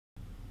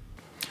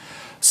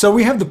So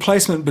we have the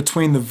placement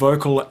between the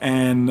vocal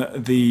and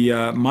the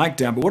mic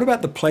down, but what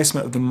about the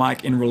placement of the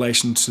mic in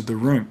relation to the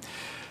room?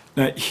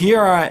 Now, here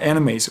are our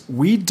enemies.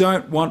 We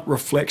don't want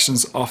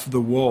reflections off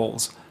the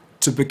walls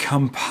to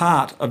become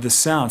part of the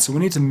sound, so we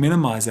need to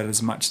minimize that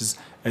as much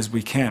as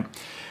we can.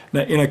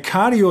 Now, in a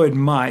cardioid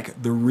mic,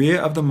 the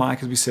rear of the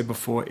mic, as we said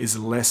before, is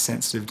less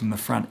sensitive than the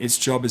front. Its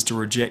job is to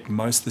reject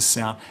most of the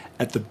sound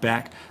at the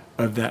back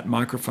of that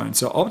microphone.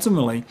 So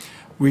ultimately,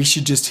 we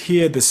should just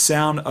hear the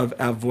sound of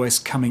our voice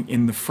coming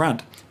in the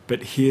front.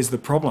 But here's the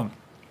problem.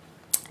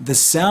 The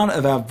sound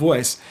of our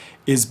voice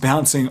is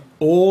bouncing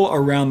all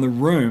around the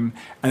room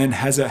and then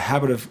has a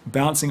habit of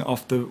bouncing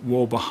off the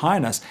wall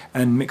behind us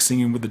and mixing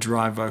in with the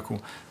dry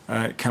vocal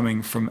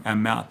coming from our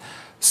mouth.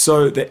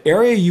 So the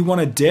area you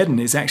want to deaden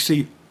is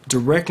actually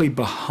directly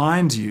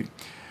behind you.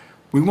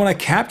 We want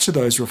to capture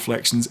those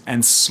reflections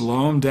and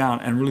slow them down,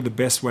 and really the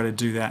best way to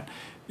do that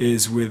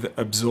is with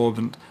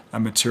absorbent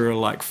material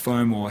like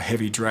foam or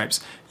heavy drapes.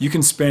 You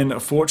can spend a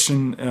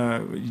fortune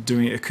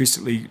doing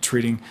acoustically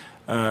treating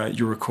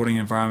your recording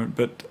environment,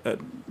 but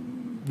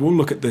we'll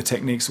look at the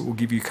techniques that will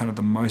give you kind of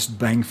the most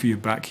bang for your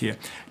buck here.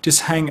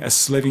 Just hang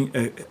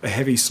a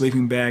heavy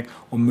sleeping bag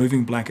or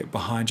moving blanket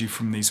behind you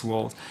from these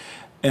walls.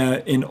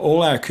 In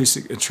all our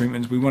acoustic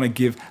treatments, we want to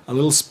give a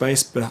little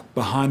space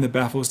behind the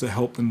baffles to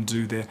help them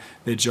do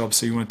their job,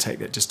 so you want to take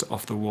that just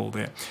off the wall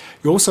there.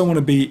 You also want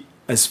to be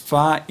as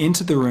far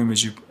into the room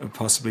as you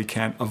possibly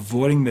can,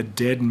 avoiding the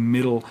dead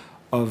middle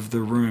of the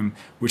room,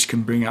 which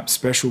can bring up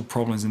special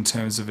problems in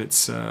terms of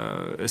its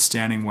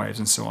standing waves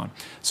and so on.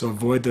 So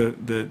avoid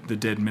the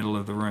dead middle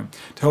of the room.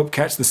 To help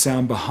catch the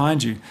sound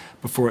behind you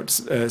before it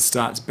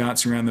starts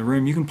bouncing around the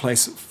room, you can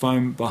place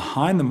foam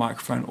behind the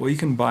microphone, or you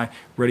can buy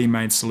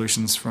ready-made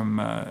solutions from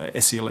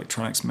SE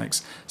Electronics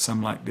makes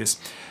some like this.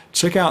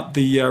 Check out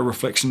the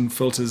reflection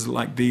filters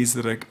like these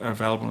that are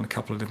available in a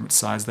couple of different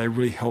sizes. They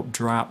really help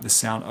dry up the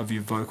sound of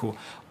your vocal,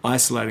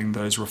 isolating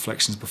those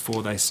reflections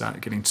before they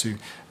start getting too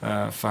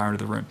far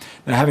into the room.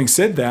 Now, having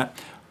said that,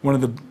 one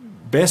of the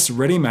best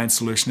ready-made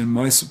solution in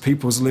most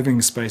people's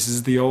living spaces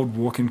is the old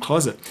walk-in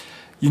closet.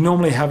 You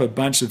normally have a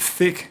bunch of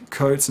thick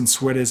coats and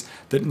sweaters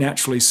that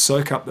naturally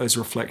soak up those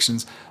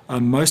reflections.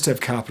 Most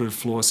have carpeted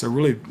floors, so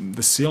really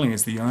the ceiling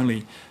is the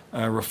only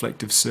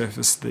reflective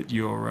surface that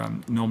you're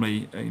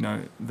normally,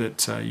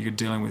 you're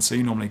dealing with, so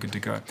you're normally good to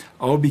go.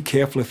 I would be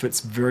careful if it's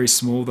very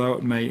small, though.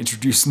 It may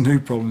introduce new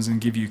problems and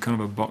give you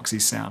kind of a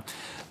boxy sound.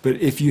 But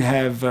if you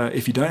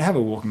don't have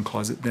a walk-in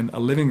closet, then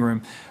a living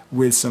room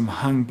with some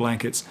hung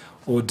blankets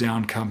or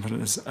down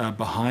comforters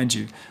behind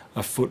you,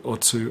 a foot or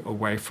two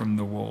away from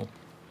the wall,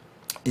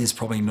 is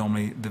probably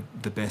normally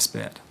the best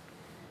bet.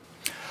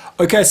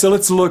 Okay, so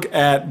let's look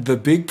at the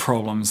big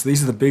problems.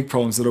 These are the big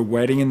problems that are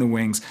waiting in the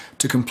wings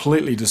to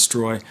completely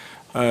destroy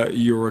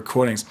your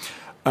recordings.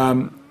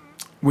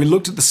 We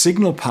looked at the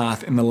signal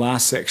path in the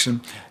last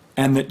section,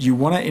 and that you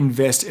want to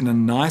invest in a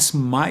nice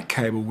mic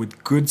cable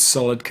with good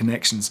solid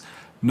connections.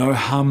 No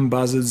hum,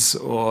 buzzers,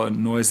 or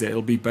noise there.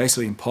 It'll be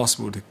basically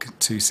impossible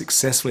to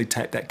successfully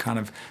take that kind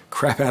of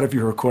crap out of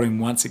your recording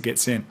once it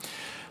gets in.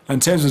 In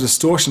terms of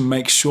distortion,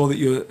 make sure that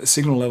your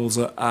signal levels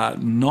are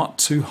not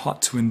too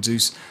hot to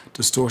induce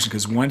distortion,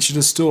 because once you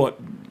distort,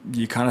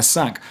 you're kind of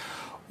sunk.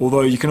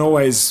 Although you can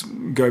always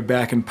go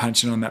back and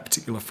punch in on that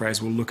particular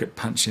phrase. We'll look at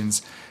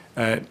punch-ins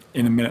in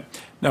a minute.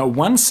 Now,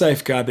 one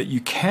safeguard that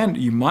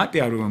you might be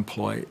able to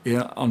employ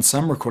on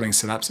some recording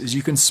setups is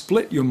you can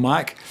split your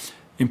mic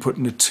input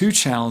into two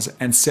channels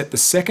and set the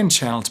second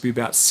channel to be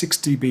about 6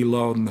 dB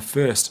lower than the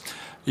first.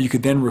 You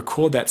could then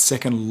record that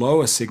second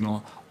lower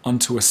signal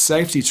onto a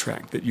safety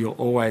track that you'll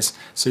always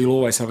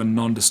have a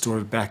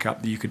non-distorted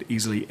backup that you could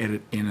easily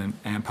edit in and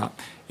amp up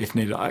if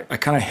needed. I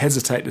kind of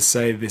hesitate to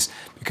say this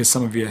because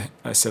some of your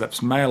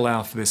setups may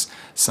allow for this,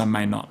 some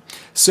may not.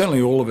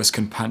 Certainly all of us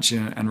can punch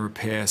in and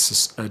repair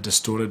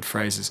distorted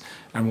phrases,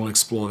 and we'll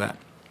explore that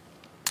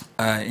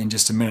in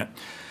just a minute.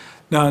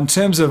 Now, in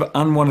terms of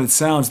unwanted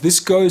sounds, this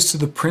goes to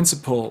the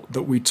principle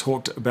that we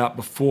talked about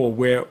before,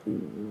 where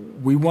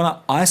we want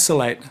to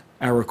isolate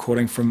our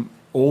recording from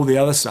all the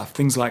other stuff.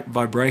 Things like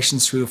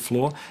vibrations through the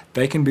floor,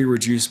 they can be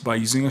reduced by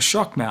using a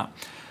shock mount.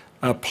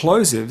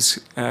 Plosives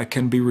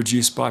can be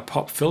reduced by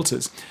pop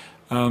filters.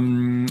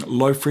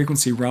 Low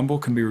frequency rumble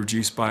can be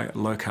reduced by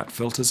low cut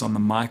filters on the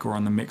mic or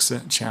on the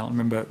mixer channel.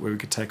 Remember where we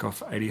could take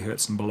off 80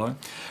 Hertz and below.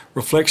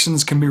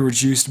 Reflections can be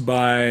reduced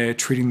by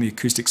treating the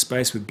acoustic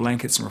space with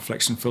blankets and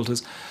reflection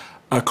filters.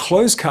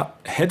 Closed cut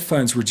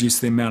headphones reduce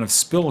the amount of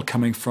spill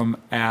coming from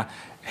our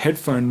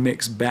headphone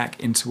mix back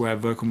into our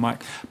vocal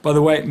mic. By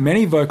the way,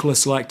 many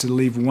vocalists like to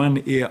leave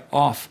one ear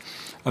off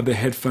of their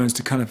headphones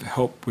to kind of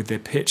help with their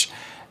pitch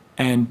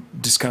and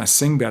just kind of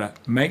sing better.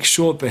 Make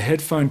sure the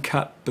headphone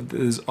cut that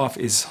is off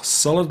is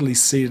solidly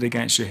seated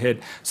against your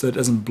head so that it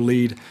doesn't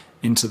bleed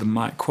into the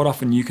mic. Quite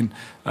often you can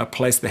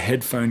place the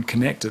headphone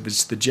connector,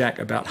 that's the jack,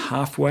 about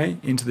halfway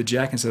into the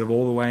jack instead of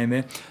all the way in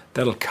there.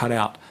 That'll cut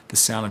out the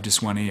sound of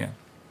just one ear.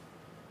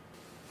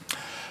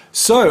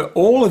 So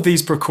all of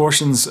these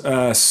precautions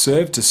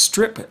serve to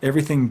strip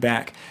everything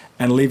back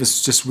and leave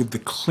us just with the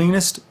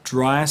cleanest,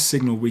 driest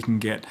signal we can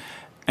get.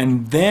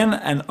 and then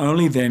and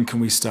only then can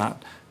we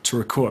start to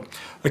record.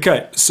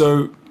 Okay,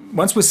 so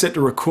once we're set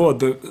to record,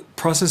 the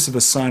process of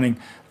assigning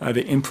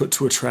the input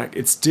to a track,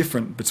 it's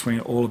different between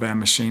all of our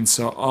machines,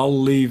 so I'll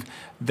leave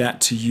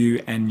that to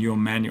you and your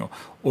manual.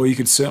 Or you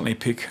could certainly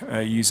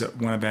use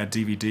one of our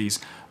DVDs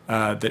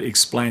that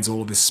explains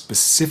all of this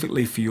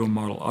specifically for your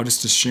model. I'll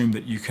just assume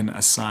that you can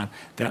assign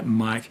that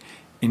mic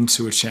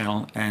into a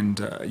channel, and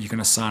you can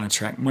assign a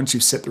track. Once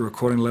you've set the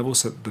recording level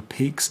so that the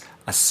peaks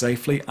are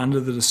safely under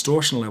the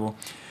distortion level,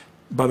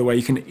 by the way,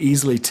 you can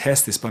easily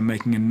test this by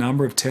making a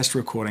number of test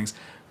recordings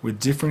with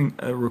different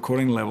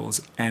recording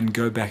levels and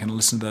go back and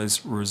listen to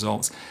those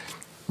results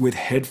with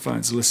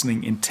headphones,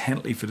 listening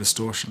intently for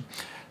distortion.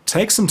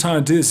 Take some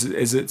time to do this,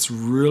 as it's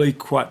really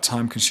quite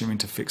time consuming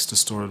to fix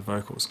distorted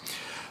vocals.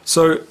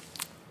 So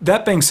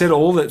that being said,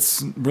 all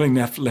that's really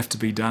left to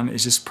be done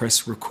is just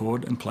press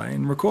record and play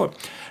and record.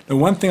 Now,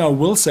 one thing I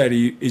will say to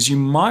you is you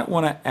might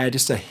want to add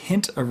just a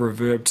hint of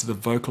reverb to the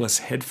vocalist's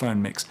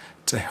headphone mix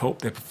to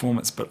help their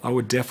performance, but I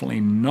would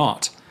definitely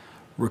not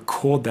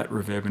record that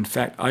reverb. In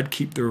fact, I'd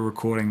keep the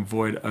recording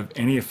void of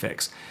any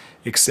effects,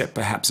 except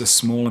perhaps a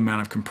small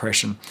amount of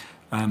compression,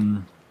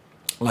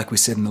 like we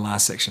said in the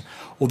last section.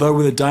 Although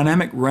with a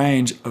dynamic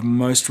range of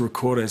most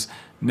recorders,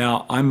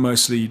 now I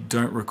mostly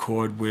don't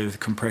record with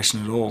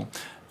compression at all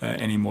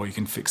anymore. You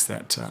can fix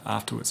that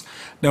afterwards.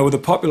 Now, with the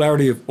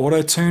popularity of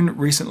auto-tune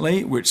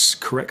recently, which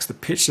corrects the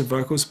pitch of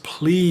vocals,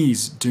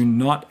 please do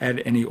not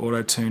add any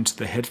auto-tune to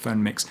the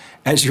headphone mix,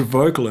 as your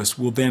vocalist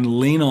will then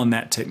lean on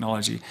that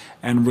technology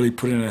and really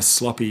put in a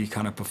sloppy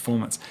kind of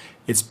performance.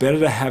 It's better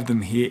to have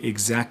them hear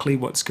exactly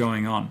what's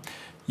going on.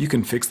 You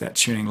can fix that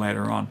tuning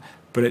later on,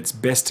 but it's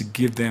best to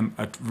give them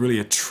really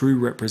a true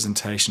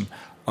representation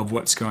of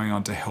what's going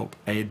on to help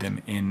aid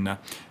them in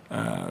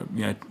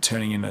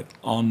turning in an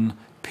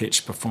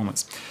on-pitch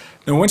performance.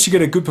 Now, once you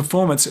get a good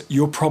performance,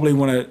 you'll probably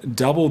want to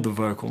double the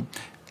vocal,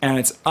 and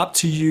it's up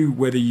to you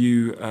whether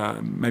you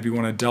maybe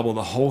want to double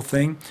the whole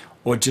thing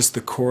or just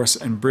the chorus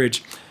and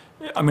bridge.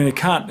 I mean, it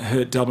can't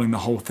hurt doubling the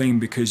whole thing,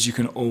 because you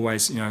can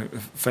always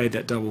fade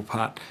that double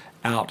part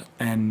out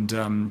and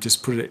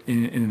just put it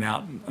in and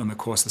out on the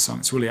course of the song.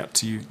 It's really up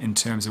to you in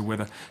terms of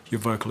whether your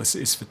vocalist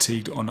is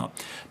fatigued or not.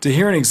 To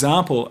hear an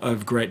example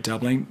of great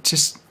doubling,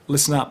 just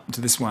listen up to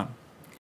this one.